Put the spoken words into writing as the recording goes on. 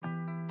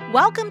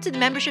Welcome to the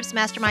Memberships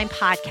Mastermind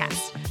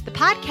podcast, the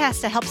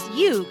podcast that helps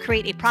you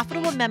create a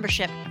profitable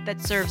membership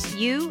that serves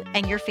you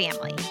and your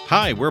family.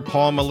 Hi, we're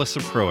Paul and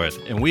Melissa Pruitt,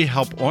 and we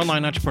help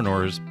online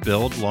entrepreneurs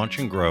build, launch,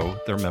 and grow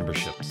their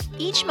memberships.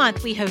 Each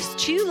month, we host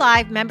 2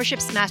 live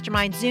Memberships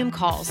Mastermind Zoom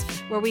calls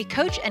where we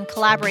coach and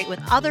collaborate with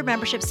other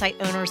membership site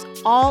owners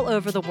all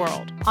over the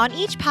world. On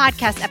each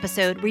podcast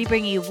episode, we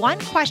bring you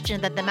one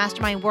question that the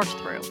mastermind worked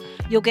through.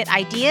 You'll get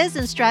ideas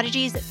and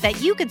strategies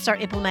that you can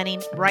start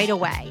implementing right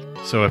away.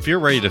 So if you're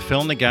ready to fill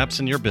in the gaps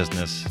in your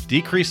business,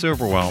 decrease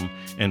overwhelm,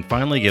 and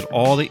finally get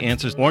all the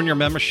answers on your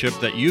membership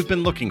that you've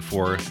been looking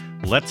for,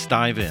 let's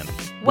dive in.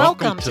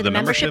 Welcome to the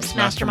Memberships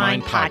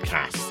Mastermind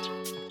podcast.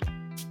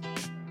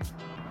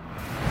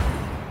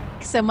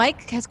 So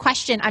Mike has a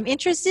question. I'm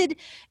interested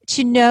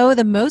to know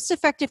the most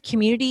effective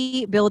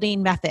community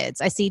building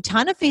methods. I see a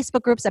ton of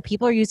Facebook groups that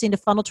people are using to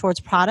funnel towards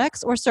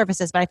products or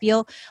services, but I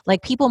feel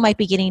like people might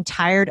be getting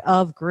tired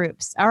of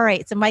groups. All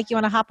right. So Mike, you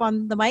want to hop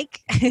on the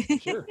mic?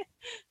 Sure.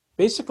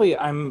 Basically,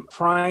 I'm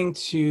trying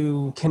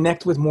to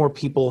connect with more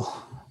people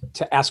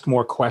to ask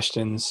more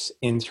questions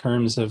in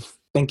terms of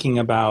thinking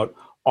about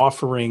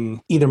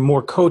offering either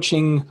more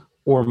coaching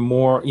or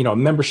more,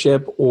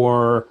 membership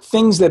or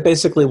things that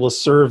basically will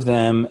serve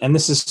them. And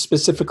this is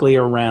specifically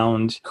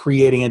around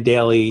creating a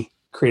daily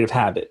creative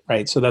habit,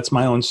 right? So that's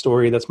my own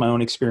story. That's my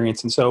own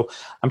experience. And so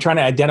I'm trying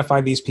to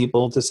identify these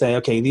people to say,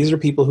 okay, these are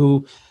people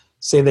who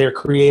say they're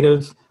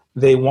creative.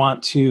 They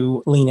want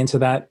to lean into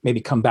that, maybe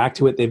come back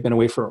to it. They've been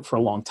away for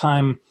a long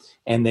time.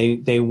 And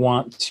they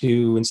want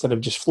to, instead of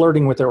just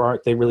flirting with their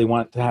art, they really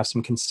want to have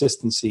some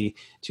consistency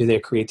to their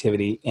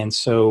creativity. And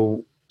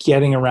so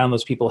getting around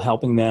those people,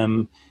 helping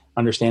them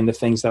understand the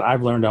things that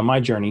I've learned on my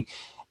journey.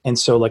 And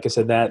so, like I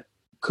said, that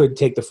could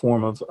take the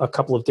form of a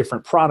couple of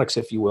different products,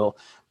 if you will.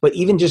 But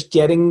even just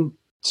getting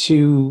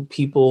to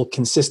people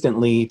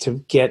consistently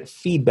to get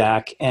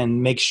feedback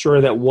and make sure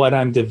that what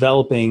I'm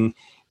developing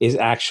is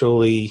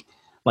actually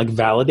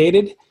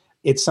validated,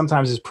 it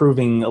sometimes is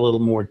proving a little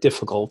more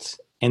difficult.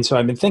 And so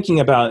I've been thinking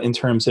about in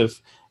terms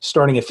of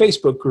starting a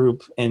Facebook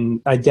group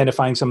and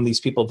identifying some of these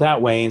people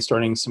that way and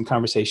starting some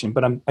conversation.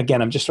 But I'm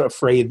just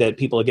afraid that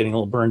people are getting a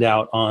little burned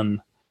out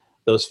on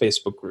those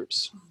Facebook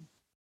groups.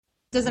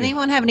 Does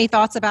anyone have any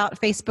thoughts about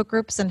Facebook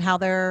groups and how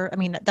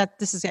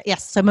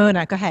yes,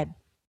 Simona, go ahead.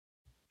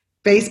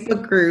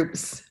 Facebook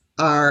groups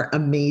are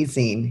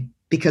amazing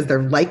because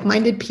they're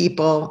like-minded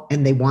people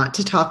and they want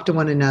to talk to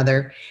one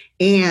another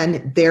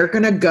and they're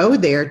going to go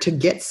there to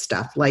get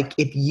stuff. Like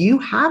if you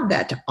have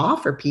that to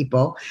offer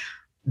people,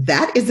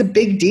 that is a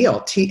big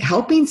deal.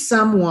 Helping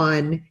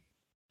someone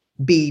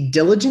be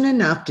diligent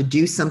enough to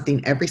do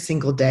something every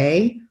single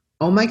day.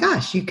 Oh my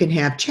gosh, you can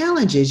have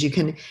challenges.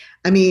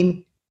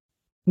 Maybe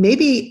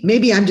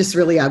I'm just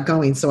really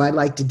outgoing, so I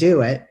like to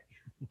do it.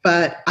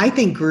 But I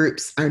think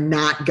groups are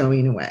not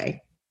going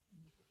away.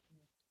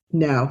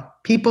 No,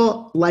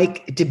 people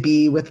like to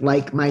be with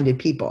like-minded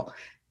people.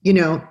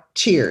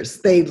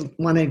 Cheers. They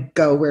want to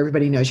go where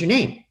everybody knows your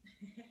name.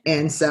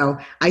 And so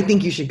I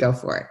think you should go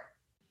for it.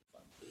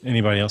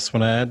 Anybody else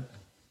want to add?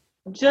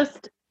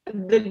 Just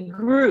the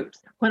groups.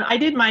 When I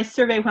did my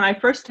survey, when I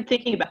first started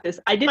thinking about this,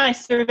 I did my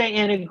survey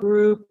in a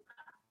group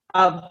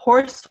of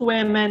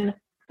horsewomen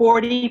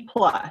 40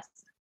 plus.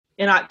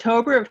 In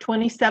October of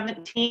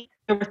 2017,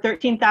 there were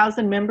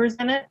 13,000 members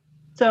in it.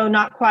 So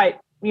not quite,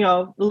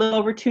 a little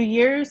over 2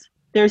 years.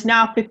 There's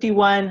now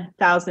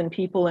 51,000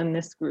 people in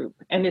this group.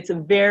 And it's a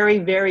very,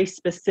 very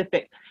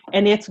specific,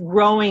 and it's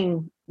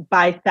growing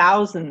by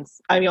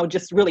thousands.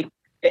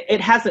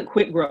 It hasn't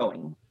quit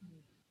growing.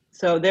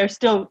 So they're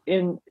still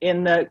in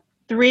the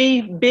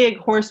 3 big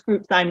horse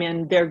groups I'm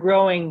in, they're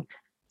growing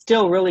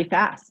still really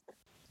fast.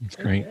 That's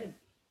great.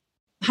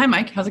 Hi,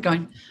 Mike. How's it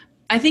going?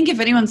 I think if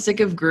anyone's sick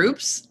of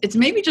groups, it's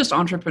maybe just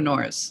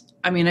entrepreneurs.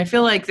 I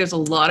feel like there's a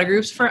lot of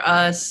groups for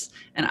us,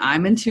 and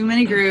I'm in too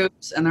many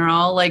groups, and they're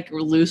all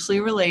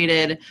loosely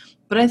related.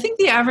 But I think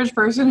the average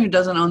person who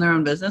doesn't own their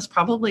own business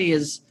probably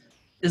is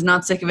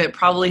not sick of it,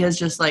 probably has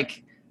just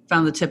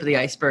found the tip of the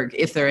iceberg,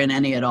 if they're in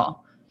any at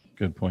all.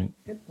 Good point.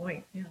 Good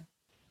point, yeah.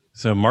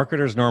 So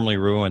marketers normally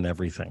ruin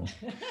everything.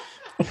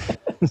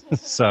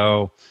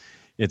 So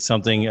it's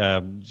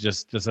something,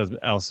 just as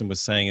Allison was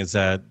saying, is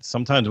that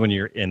sometimes when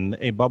you're in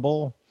a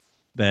bubble,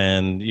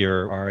 then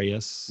your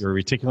RAS, your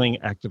reticular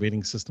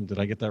activating system, did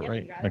I get that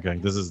right? Okay,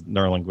 this is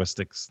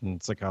neurolinguistics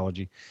and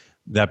psychology.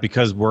 That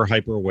because we're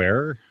hyper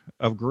aware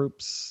of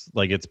groups,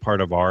 it's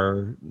part of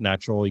our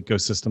natural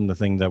ecosystem, the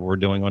thing that we're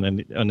doing on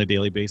a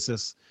daily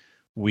basis,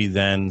 we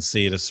then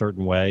see it a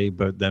certain way,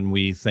 but then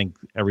we think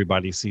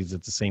everybody sees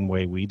it the same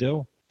way we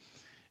do.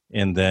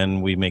 And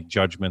then we make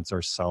judgments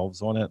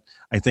ourselves on it.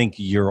 I think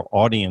your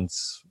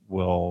audience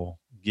will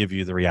give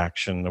you the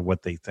reaction of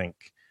what they think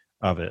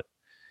of it.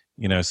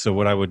 So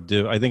what I would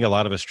do, I think a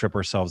lot of us trip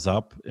ourselves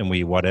up and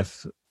we what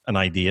if an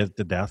idea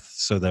to death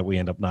so that we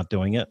end up not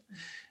doing it.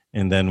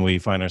 And then we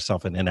find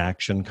ourselves in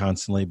inaction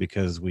constantly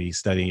because we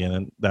study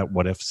in that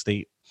what if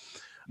state.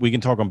 We can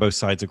talk on both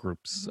sides of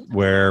groups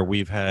where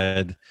we've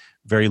had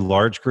very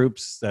large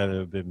groups that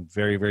have been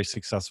very, very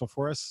successful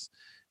for us.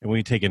 And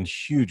we've taken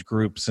huge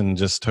groups and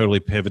just totally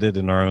pivoted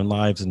in our own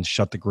lives and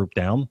shut the group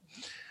down.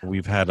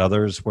 We've had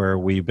others where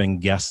we've been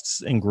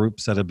guests in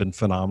groups that have been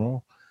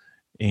phenomenal,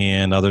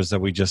 and others that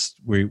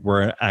we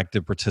were an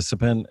active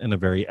participant in a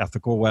very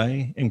ethical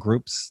way in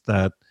groups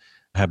that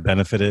have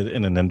benefited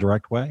in an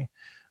indirect way.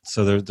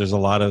 So there's a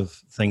lot of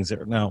things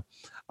there. Now,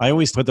 I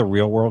always put the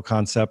real world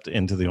concept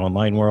into the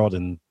online world,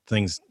 and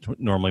things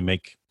normally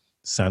make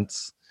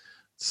sense.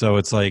 So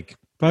it's like,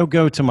 if I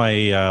go to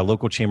my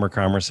local chamber of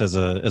commerce as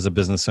a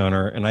business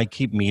owner, and I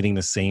keep meeting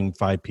the same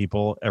 5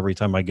 people every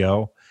time I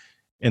go,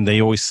 and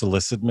they always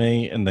solicit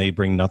me and they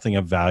bring nothing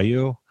of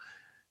value,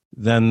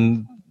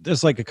 then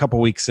there's like a couple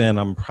weeks in,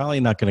 I'm probably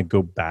not going to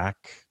go back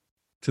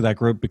to that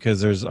group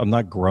because I'm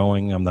not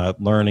growing, I'm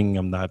not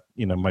learning,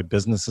 my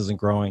business isn't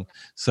growing.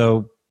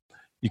 So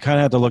you kind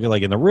of have to look at,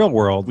 like, in the real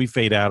world, we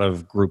fade out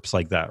of groups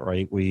like that,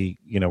 right?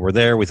 We're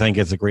there, we think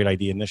it's a great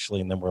idea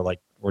initially, and then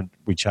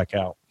we check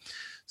out.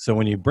 So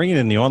when you bring it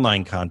in the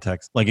online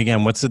context, like,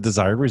 again, what's the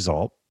desired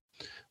result?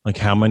 Like,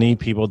 how many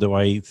people do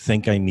I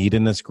think I need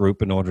in this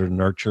group in order to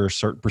nurture a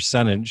certain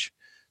percentage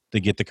to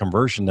get the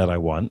conversion that I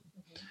want?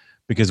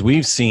 Because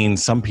we've seen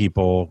some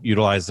people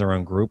utilize their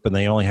own group and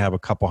they only have a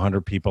couple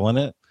hundred people in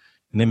it,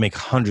 and they make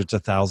hundreds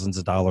of thousands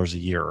of dollars a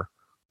year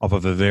off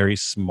of a very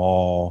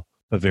small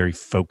but very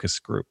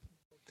focused group.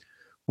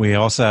 We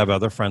also have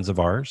other friends of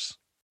ours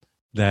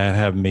that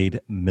have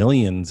made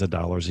millions of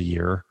dollars a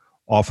year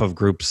off of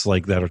groups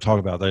like that are talking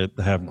about that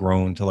have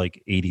grown to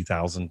like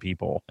 80,000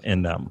 people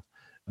in them.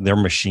 They're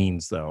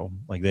machines, though.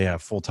 Like, they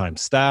have full-time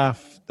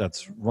staff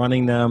that's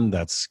running them,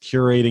 that's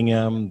curating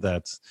them,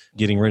 that's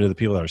getting rid of the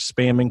people that are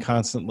spamming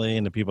constantly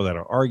and the people that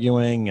are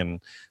arguing, and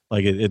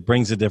like it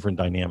brings a different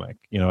dynamic,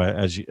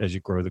 as you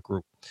grow the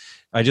group.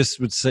 I just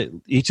would say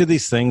each of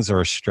these things are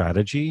a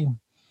strategy,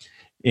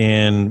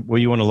 and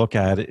what you want to look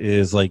at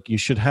is, like,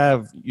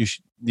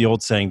 the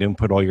old saying, don't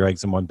put all your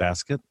eggs in one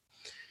basket.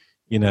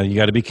 You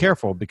got to be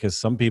careful, because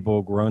some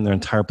people grow their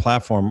entire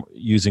platform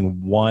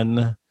using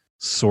one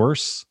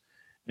source,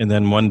 and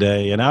then one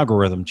day an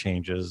algorithm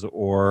changes,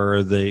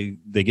 or they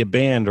get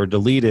banned or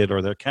deleted,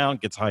 or their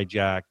account gets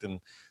hijacked, and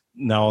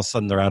now all of a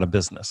sudden they're out of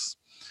business.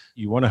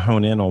 You want to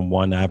hone in on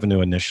one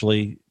avenue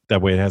initially.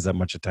 That way it has that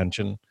much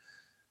attention.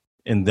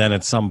 And then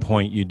at some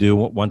point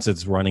once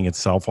it's running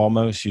itself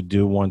almost, you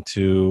do want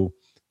to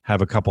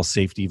have a couple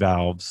safety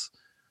valves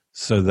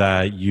so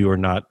that you are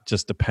not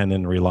just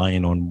dependent and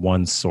relying on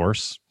one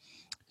source.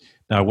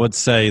 Now, I would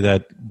say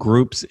that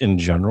groups in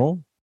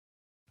general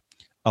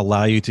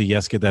allow you to,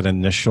 yes, get that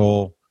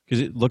initial,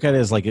 because look at it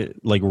as like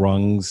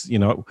rungs. We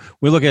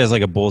look at it as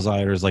like a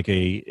bullseye, or as like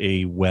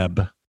a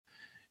web,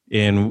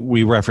 and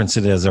we reference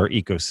it as our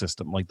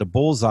ecosystem. Like, the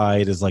bullseye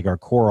is like our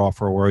core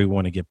offer where we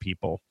want to get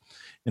people,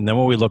 and then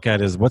what we look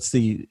at is what's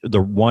the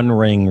one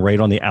ring right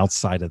on the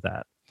outside of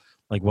that.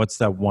 Like, what's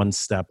that one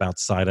step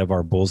outside of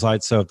our bullseye?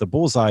 So if the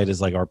bullseye is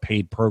like our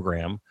paid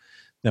program,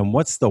 then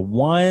what's the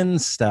one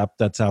step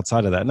that's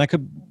outside of that? And that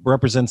could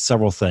represent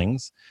several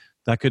things.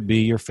 That could be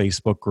your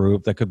Facebook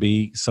group. That could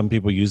be, some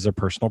people use their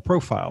personal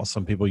profile.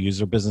 Some people use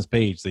their business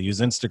page. They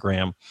use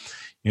Instagram.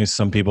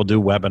 Some people do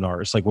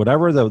webinars. Like,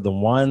 whatever the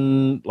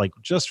one, like,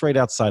 just right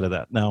outside of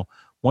that. Now,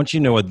 once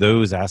you know what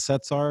those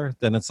assets are,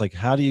 then it's like,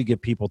 how do you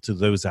get people to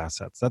those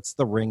assets? That's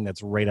the ring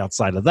that's right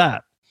outside of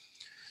that.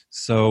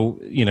 So,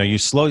 you're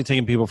slowly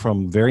taking people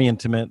from very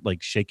intimate,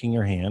 like shaking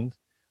your hand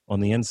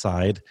on the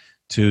inside,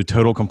 to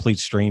total complete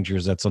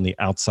strangers that's on the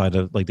outside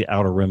of, like, the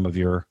outer rim of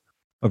your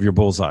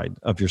bullseye,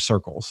 of your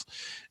circles.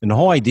 And the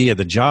whole idea,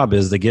 the job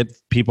is to get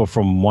people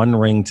from one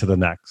ring to the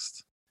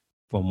next,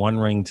 from one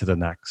ring to the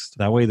next.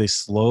 That way they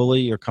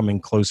slowly are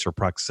coming closer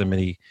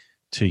proximity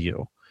to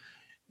you.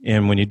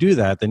 And when you do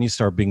that, then you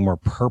start being more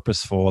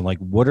purposeful and like,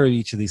 what are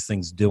each of these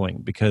things doing?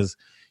 Because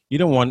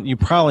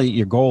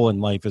your goal in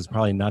life is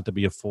probably not to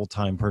be a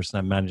full-time person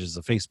that manages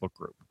a Facebook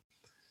group.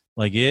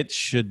 Like, it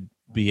should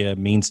be a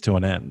means to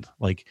an end.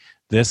 Like,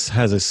 this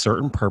has a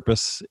certain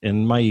purpose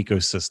in my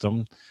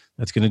ecosystem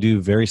that's going to do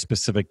very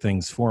specific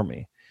things for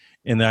me.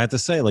 And I have to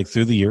say, like,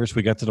 through the years,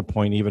 we got to the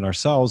point, even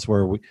ourselves,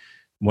 where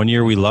one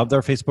year we loved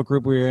our Facebook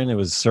group we were in, it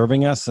was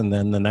serving us. And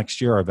then the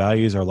next year, our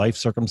values, our life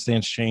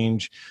circumstance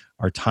change,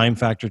 our time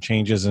factor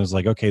changes. And it's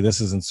like, okay, this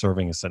isn't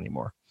serving us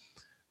anymore.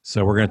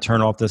 So we're going to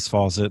turn off this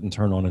faucet and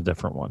turn on a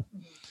different one.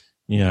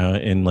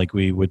 And like,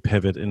 we would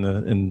pivot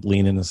and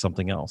lean into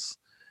something else.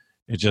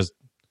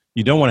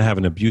 You don't want to have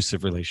an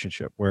abusive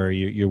relationship where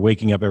you're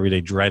waking up every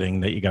day dreading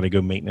that you got to go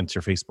maintenance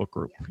your Facebook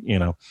group,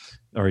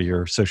 or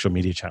your social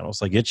media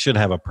channels. Like, it should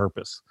have a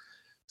purpose.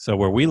 So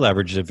where we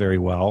leveraged it very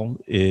well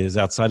is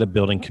outside of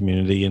building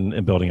community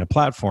and building a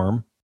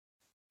platform,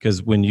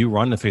 because when you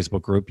run the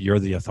Facebook group, you're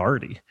the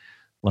authority.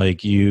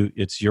 Like,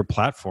 it's your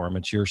platform,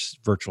 it's your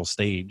virtual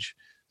stage.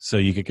 So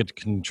you could get to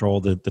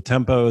control the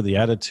tempo, the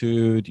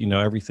attitude,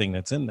 everything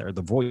that's in there,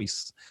 the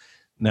voice.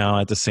 Now,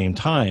 at the same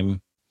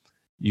time,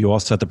 you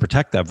also have to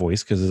protect that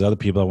voice, because there's other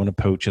people that want to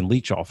poach and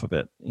leech off of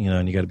it,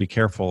 and you got to be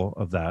careful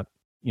of that,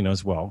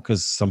 as well,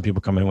 because some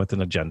people come in with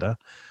an agenda.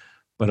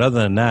 But other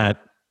than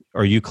that,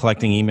 are you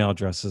collecting email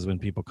addresses when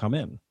people come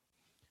in?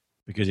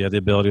 because you have the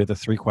ability with the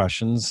 3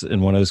 questions.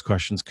 And one of those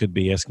questions could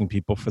be asking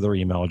people for their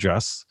email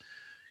address,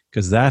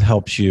 because that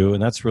helps you.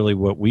 And that's really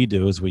what we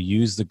do, is we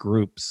use the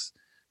groups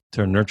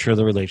to nurture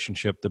the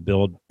relationship, to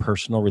build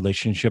personal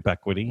relationship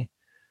equity,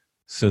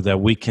 so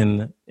that we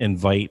can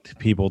invite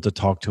people to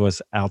talk to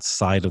us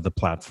outside of the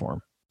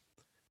platform.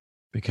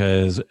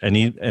 Because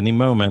any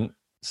moment,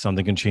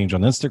 something can change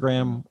on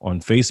Instagram, on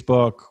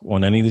Facebook,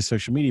 on any of these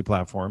social media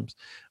platforms.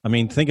 I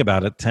mean, think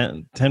about it.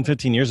 10,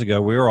 15 years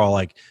ago, we were all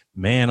like,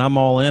 man, I'm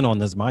all in on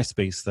this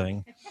MySpace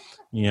thing.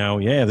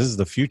 Yeah, this is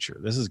the future.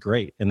 This is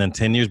great. And then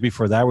 10 years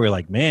before that, we were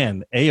like,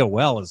 man,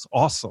 AOL is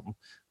awesome.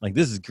 Like,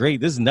 this is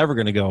great. This is never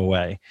going to go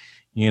away.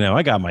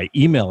 I got my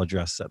email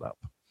address set up.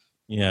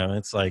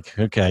 It's like,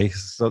 okay,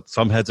 so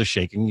some heads are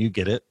shaking. You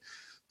get it.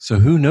 So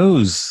who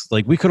knows?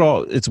 Like, we could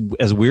all, it's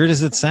as weird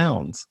as it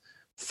sounds,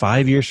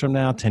 5 years from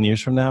now, 10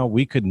 years from now,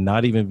 we could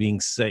not even be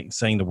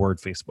saying the word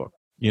Facebook.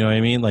 You know what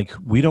I mean? Like,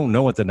 we don't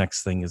know what the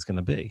next thing is going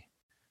to be,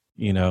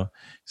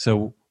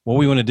 So what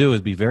we want to do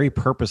is be very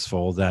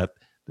purposeful that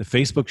the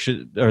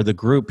Facebook or the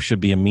group should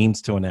be a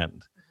means to an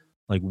end.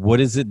 Like, what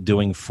is it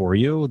doing for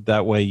you?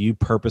 That way you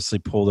purposely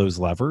pull those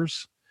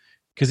levers.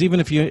 Because even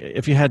if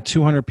you had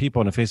 200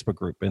 people in a Facebook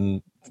group,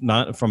 and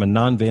not from a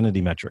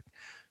non-vanity metric,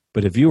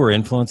 but if you were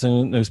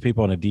influencing those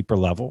people on a deeper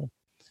level,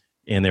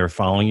 and they were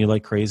following you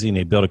like crazy, and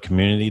they built a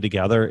community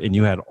together, and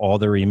you had all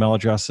their email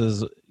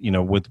addresses,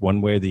 with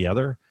one way or the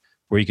other,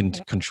 where you can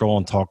control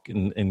and talk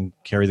and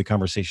carry the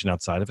conversation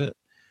outside of it,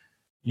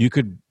 you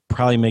could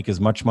probably make as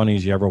much money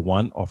as you ever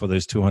want off of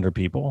those 200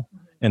 people,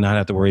 and not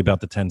have to worry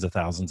about the tens of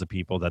thousands of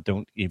people that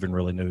don't even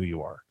really know who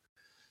you are.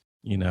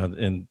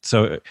 And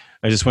so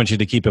I just want you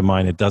to keep in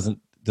mind,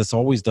 this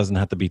always doesn't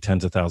have to be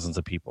tens of thousands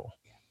of people.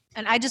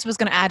 And I just was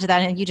going to add to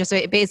that. And you just,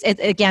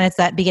 again, it's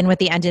that begin with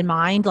the end in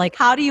mind. Like,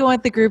 how do you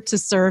want the group to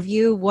serve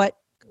you?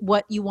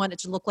 What you want it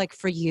to look like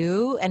for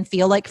you and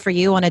feel like for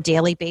you on a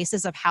daily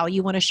basis of how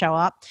you want to show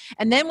up.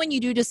 And then when you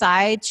do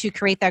decide to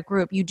create that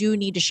group, you do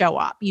need to show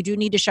up. You do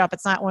need to show up.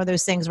 It's not one of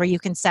those things where you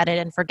can set it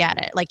and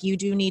forget it. Like, you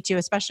do need to,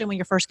 especially when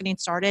you're first getting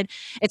started.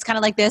 It's kind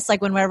of like this,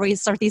 like whenever we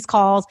start these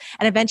calls,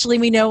 and eventually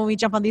we know when we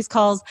jump on these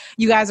calls,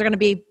 you guys are going to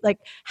be like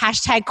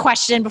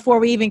 #question before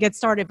we even get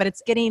started, but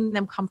it's getting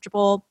them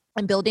comfortable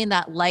and building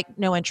that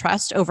know, and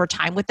trust over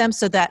time with them,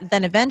 so that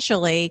then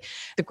eventually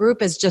the group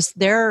is just,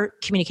 they're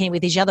communicating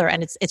with each other,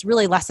 and it's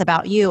really less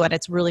about you, and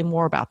it's really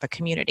more about the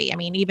community. I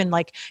mean, even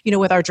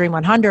with our Dream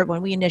 100,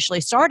 when we initially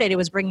started, it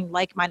was bringing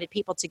like-minded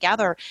people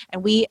together,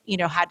 and we,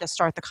 had to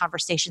start the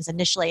conversations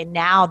initially, and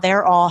now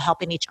they're all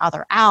helping each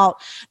other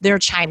out. They're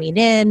chiming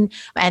in,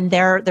 and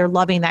they're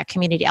loving that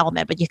community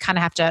element. But you kind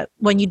of have to,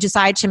 when you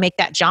decide to make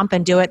that jump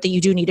and do it, that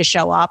you do need to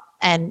show up,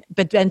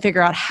 but then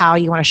figure out how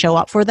you want to show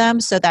up for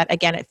them, so that,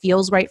 again, it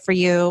feels right for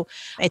you.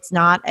 It's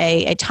not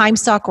a time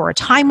suck or a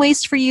time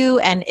waste for you,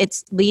 and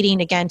it's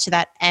leading again to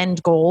that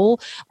end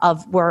goal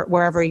of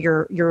wherever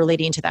you're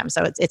leading to them.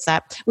 So it's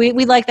that we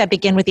like that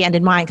begin with the end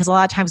in mind, because a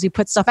lot of times we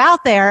put stuff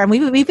out there, and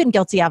we've been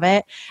guilty of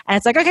it, and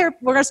it's like, okay,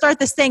 we're going to start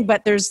this thing,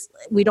 but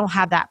we don't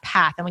have that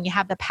path. And when you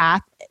have the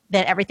path,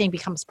 then everything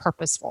becomes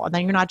purposeful, and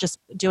then you're not just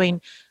doing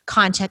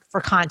content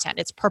for content.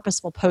 It's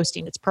purposeful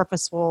posting. It's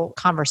purposeful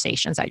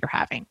conversations that you're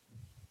having.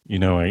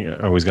 I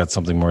always got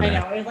something more to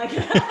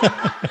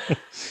add.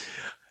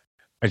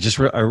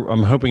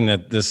 I'm hoping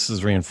that this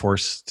is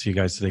reinforced to you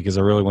guys today, because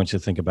I really want you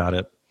to think about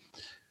it.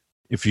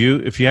 If you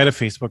had a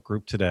Facebook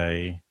group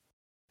today,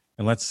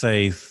 and let's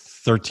say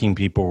 13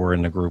 people were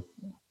in the group,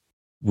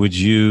 would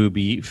you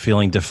be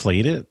feeling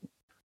deflated,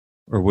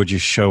 or would you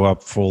show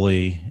up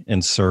fully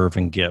and serve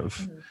and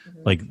give? Mm-hmm.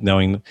 Like,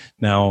 knowing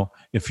now,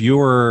 if you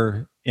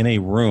were in a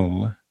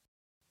room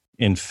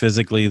and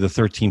physically the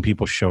 13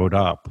 people showed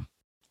up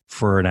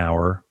for an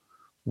hour,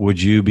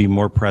 would you be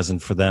more present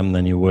for them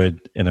than you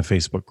would in a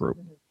Facebook group?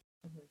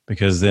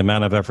 Because the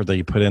amount of effort that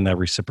you put in, that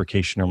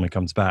reciprocation normally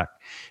comes back.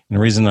 And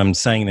the reason I'm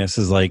saying this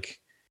is, like,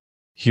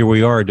 here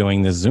we are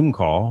doing this Zoom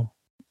call,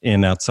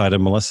 and outside of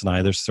Melissa and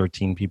I, there's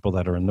 13 people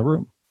that are in the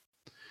room.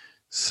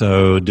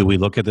 So do we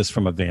look at this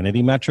from a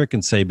vanity metric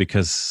and say,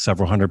 because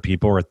several hundred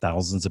people or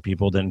thousands of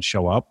people didn't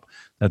show up,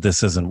 that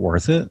this isn't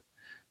worth it?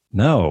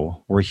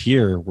 No, we're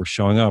here, we're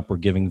showing up, we're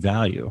giving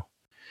value.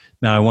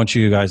 Now, I want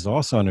you guys to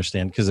also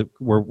understand, because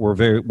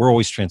we're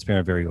always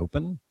transparent, very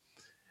open.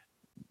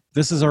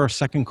 This is our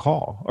second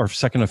call, our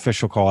second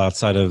official call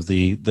outside of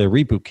the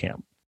reboot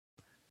camp.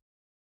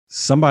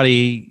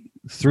 Somebody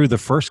through the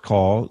first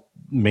call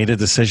made a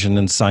decision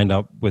and signed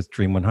up with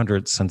Dream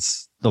 100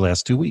 since the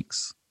last 2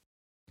 weeks.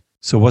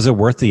 So was it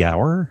worth the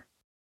hour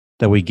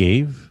that we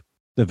gave,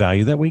 the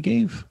value that we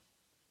gave?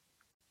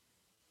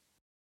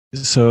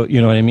 So, you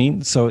know what I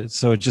mean? So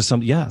it's just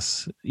something,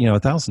 yes,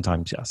 1,000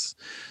 times yes.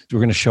 We're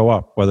going to show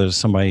up whether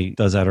somebody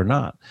does that or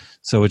not.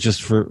 So it's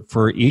just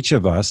for each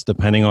of us,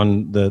 depending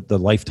on the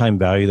lifetime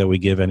value that we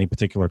give any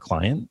particular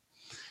client.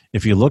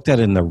 If you looked at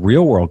it in the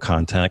real world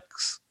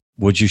context,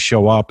 would you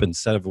show up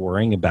instead of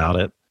worrying about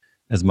it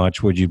as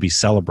much? Would you be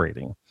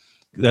celebrating?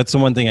 that's the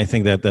one thing I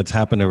think that's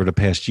happened over the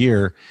past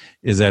year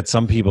is that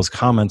some people's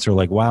comments are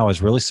like, wow, I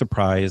was really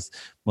surprised.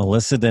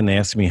 Melissa didn't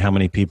ask me how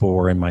many people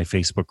were in my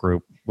Facebook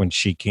group when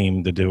she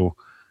came to do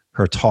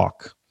her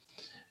talk.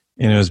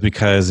 And it was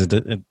because it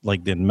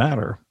didn't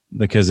matter.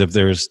 Because if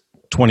there's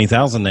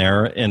 20,000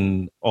 there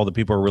and all the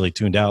people are really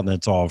tuned out and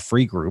it's all a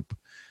free group,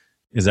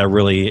 is that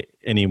really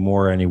any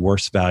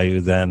worse value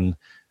than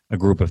a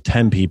group of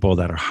 10 people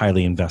that are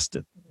highly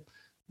invested,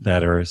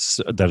 that are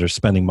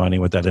spending money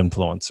with that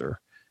influencer?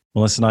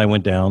 Melissa and I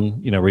went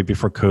down, right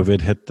before COVID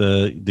hit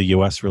the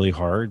U.S. really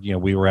hard.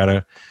 We were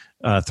at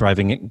a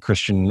Thriving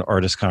Christian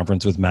Artist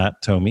Conference with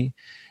Matt Tomey.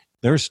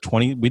 There's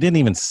 20. We didn't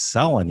even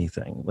sell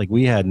anything. Like,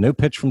 we had no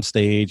pitch from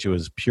stage. It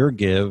was pure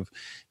give,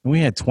 and we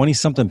had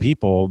 20-something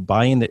people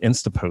buy into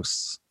Insta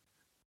posts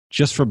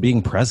just for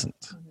being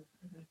present.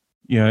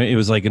 It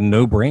was like a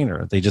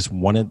no-brainer. They just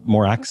wanted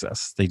more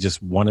access. They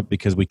just wanted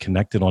because we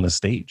connected on a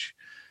stage.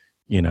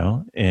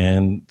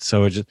 And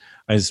so I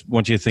just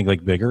want you to think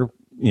like bigger.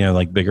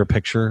 Like bigger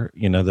picture,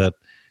 that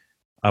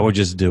I would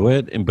just do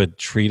it, but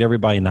treat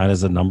everybody not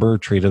as a number,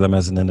 treat them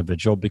as an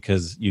individual,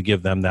 because you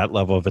give them that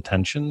level of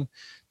attention,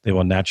 they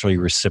will naturally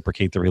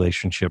reciprocate the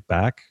relationship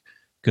back,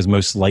 because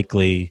most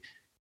likely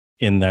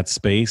in that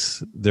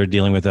space, they're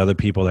dealing with other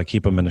people that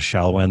keep them in the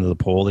shallow end of the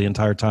pool the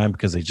entire time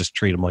because they just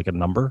treat them like a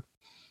number.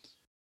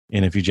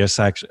 And if you just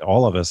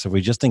all of us, if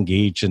we just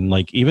engage in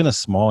like even a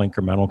small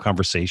incremental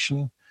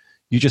conversation,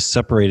 you just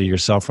separated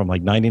yourself from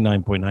like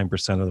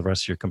 99.9% of the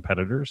rest of your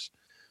competitors,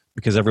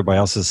 because everybody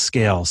else is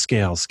scale.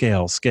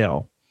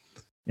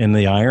 And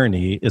the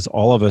irony is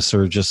all of us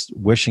are just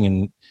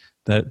wishing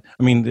that,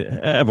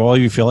 have all of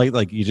you feel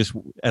like you just,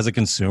 as a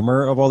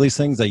consumer of all these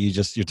things, that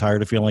you're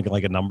tired of feeling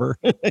like a number?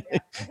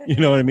 You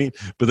know what I mean?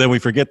 But then we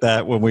forget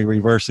that when we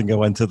reverse and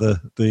go into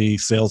the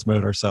sales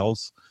mode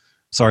ourselves.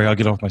 Sorry, I'll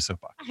get off my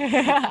soapbox.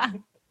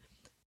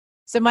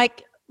 So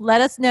Mike,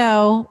 let us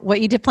know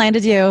what you did plan to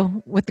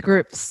do with the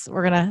groups.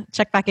 We're going to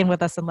check back in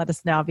with us and let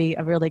us know.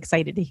 I'm really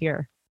excited to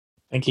hear.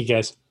 Thank you,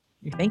 guys.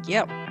 Thank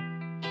you.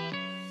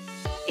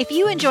 If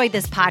you enjoyed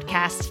this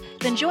podcast,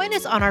 then join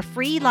us on our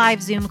free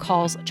live Zoom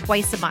calls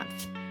twice a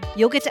month.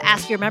 You'll get to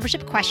ask your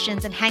membership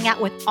questions and hang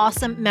out with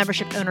awesome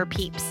membership owner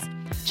peeps.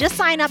 Just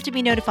sign up to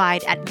be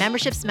notified at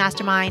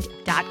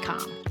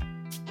membershipsmastermind.com.